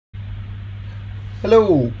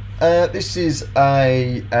Hello, this is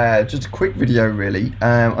a just a quick video really.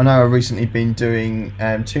 I know I've recently been doing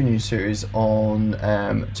two new series on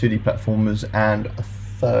 2D platformers and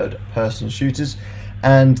third-person shooters,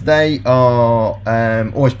 and they are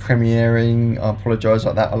always premiering. I apologise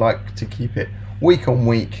like that. I like to keep it week on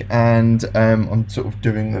week, and I'm sort of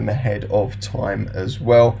doing them ahead of time as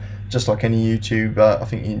well. Just like any YouTuber, I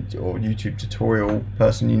think, or YouTube tutorial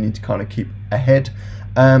person, you need to kind of keep ahead.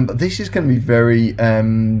 But this is going to be very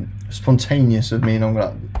spontaneous of me, and I'm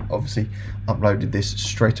going to obviously uploaded this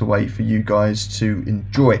straight away for you guys to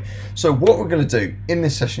enjoy. So what we're going to do in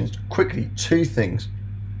this session is quickly two things.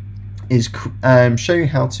 Is show you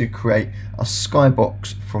how to create a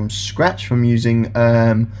skybox from scratch from using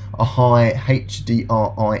a high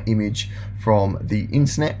HDRI image from the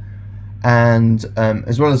internet, and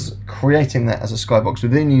as well as creating that as a skybox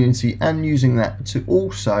within Unity and using that to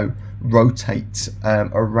also rotate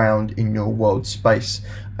around in your world space.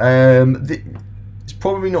 It's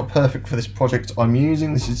probably not perfect for this project I'm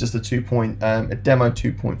using. This is just a demo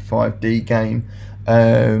 2.5D game.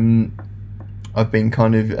 I've been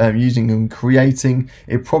kind of using and creating.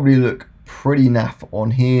 It probably look pretty naff on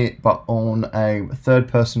here, but on a third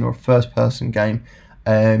person or a first person game,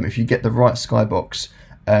 if you get the right skybox,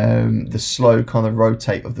 the slow kind of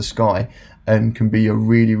rotate of the sky can be a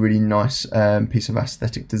really nice piece of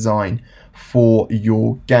aesthetic design for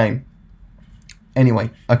your game. Anyway,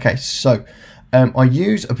 okay, so I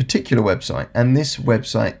use a particular website, and this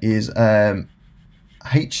website is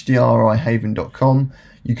HDRIhaven.com.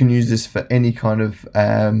 You can use this for any kind of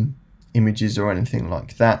images or anything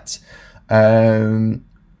like that,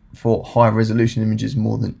 for high resolution images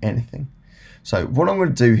more than anything. So what I'm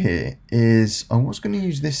going to do here is, I was going to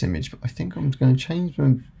use this image, but I think I'm going to change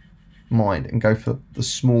my mind and go for the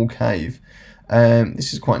small cave.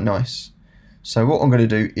 This is quite nice. So what I'm going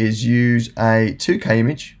to do is use a 2K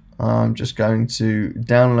image. I'm just going to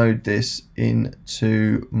download this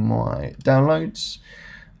into my downloads.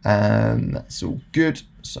 That's all good.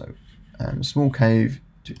 So small cave,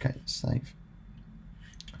 2K, save.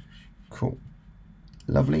 Cool,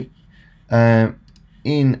 lovely.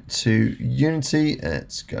 Into Unity,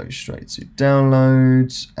 let's go straight to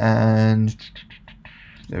downloads, and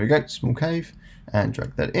there we go, small cave, and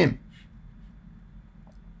drag that in.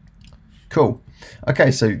 Cool. Okay,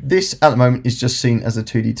 so this at the moment is just seen as a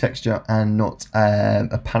 2D texture and not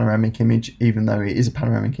a panoramic image. Even though it is a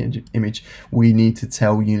panoramic image, we need to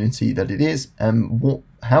tell Unity that it is.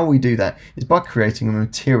 How we do that is by creating a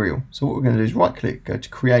material. So what we're going to do is right click, go to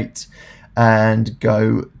create, and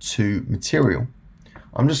go to material.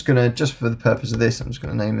 I'm just going to, just for the purpose of this, I'm just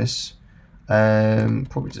going to name this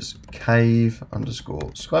probably just cave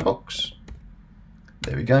underscore skybox.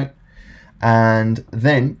 There we go. And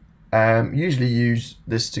then usually use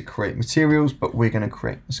this to create materials, but we're going to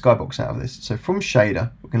create a skybox out of this. So from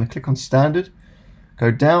shader, we're going to click on standard,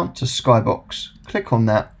 go down to skybox, click on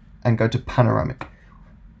that, and go to panoramic.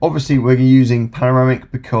 Obviously we're using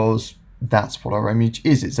panoramic because that's what our image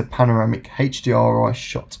is. It's a panoramic HDRI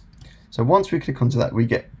shot. So once we click onto that, we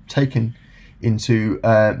get taken into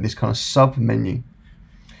this kind of sub menu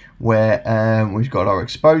where we've got our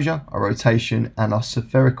exposure, our rotation, and our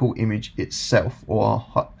spherical image itself, or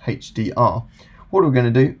our HDR. What we're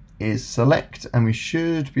going to do is select, and we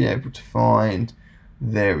should be able to find,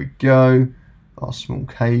 there we go, our small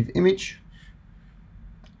cave image.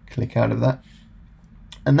 Click out of that.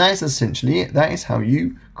 And that is essentially it. That is how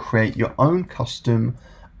you create your own custom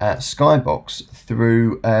skybox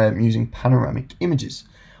through using panoramic images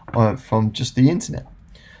from just the internet.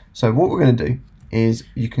 So what we're going to do is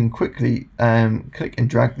you can quickly click and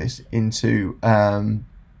drag this into, doesn't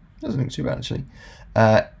look too bad actually,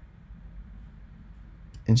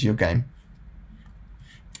 into your game.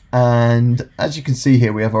 And as you can see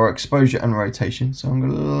here, we have our exposure and rotation. So I'm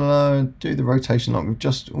going to do the rotation like we've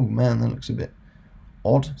just, oh man, that looks a bit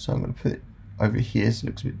odd. So I'm going to put it over here so it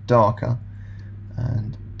looks a bit darker,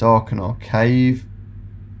 and darken our cave.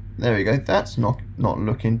 There we go. That's not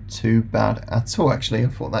looking too bad at all actually. I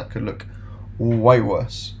thought that could look way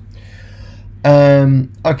worse.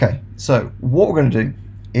 Okay, so what we're going to do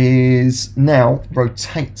is now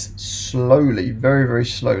rotate slowly, very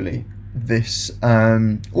slowly, this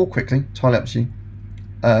or quickly, entirely up to you,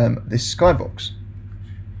 this skybox.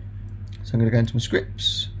 So I'm going to go into my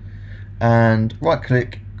scripts and right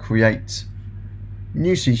click, create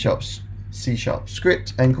new C#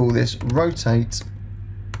 script, and call this rotate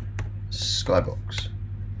skybox.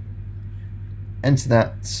 Enter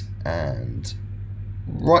that and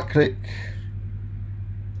right click.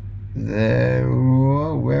 There,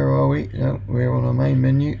 where are we? No, we're on our main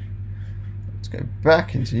menu. Let's go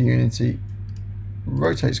back into Unity,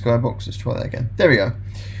 rotate Skybox. Let's try that again. There we go.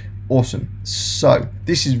 Awesome. So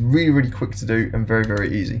this is really quick to do and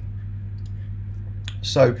very easy.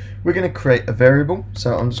 So we're going to create a variable.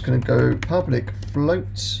 So I'm just going to go public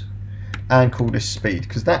float and call this speed,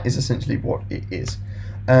 because that is essentially what it is.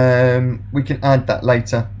 We can add that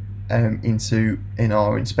later in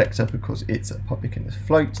our inspector because it's a public and it's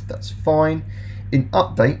float. That's fine. In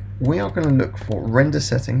update, we are going to look for render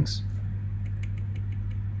settings.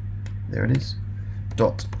 There it is.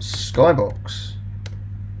 Dot Skybox.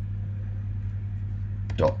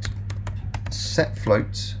 Dot set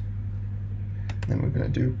float. Then we're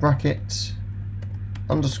going to do a bracket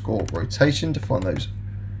underscore rotation to find those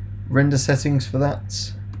render settings for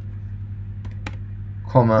that,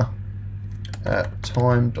 comma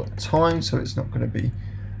time, so it's not going to be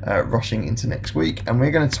rushing into next week, and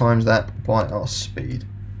we're going to times that by our speed,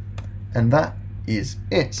 and that is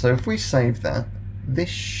it. So if we save that, this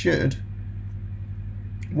should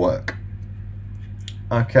work.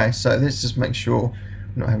 Okay, so let's just make sure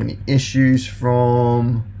we don't have any issues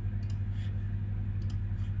from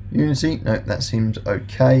Unity. No, that seems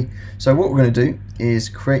okay. So what we're going to do is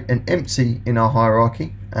create an empty in our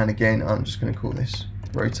hierarchy, and again I'm just going to call this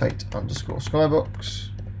rotate underscore Skybox.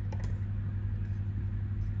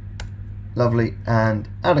 Lovely, and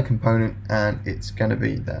add a component, and it's going to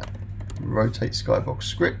be that rotate Skybox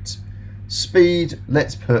script. Speed,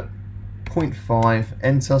 let's put 0.5,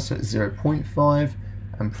 enter, so it's 0.5,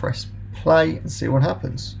 and press play and see what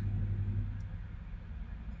happens.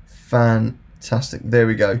 Fantastic, there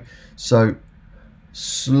we go. So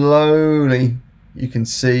slowly you can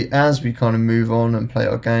see as we kind of move on and play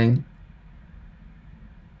our game,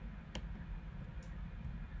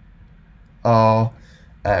 our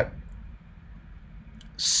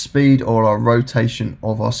speed or our rotation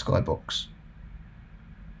of our Skybox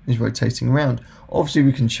is rotating around. Obviously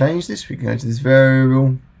we can change this. We can go to this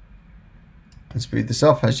variable and speed this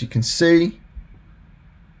up, as you can see.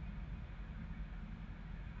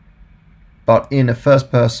 But in a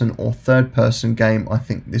first person or third person game, I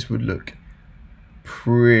think this would look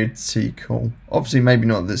pretty cool. Obviously maybe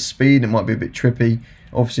not at this speed, it might be a bit trippy.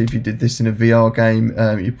 Obviously if you did this in a VR game,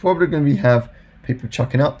 you're probably going to have people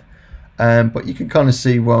chucking up. But you can kind of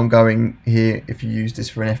see where I'm going here if you use this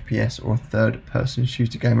for an FPS or a third person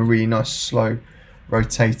shooter game. A really nice slow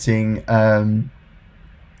rotating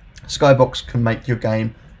Skybox can make your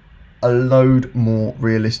game a load more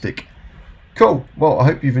realistic. Cool, well I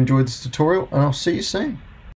hope you've enjoyed this tutorial and I'll see you soon.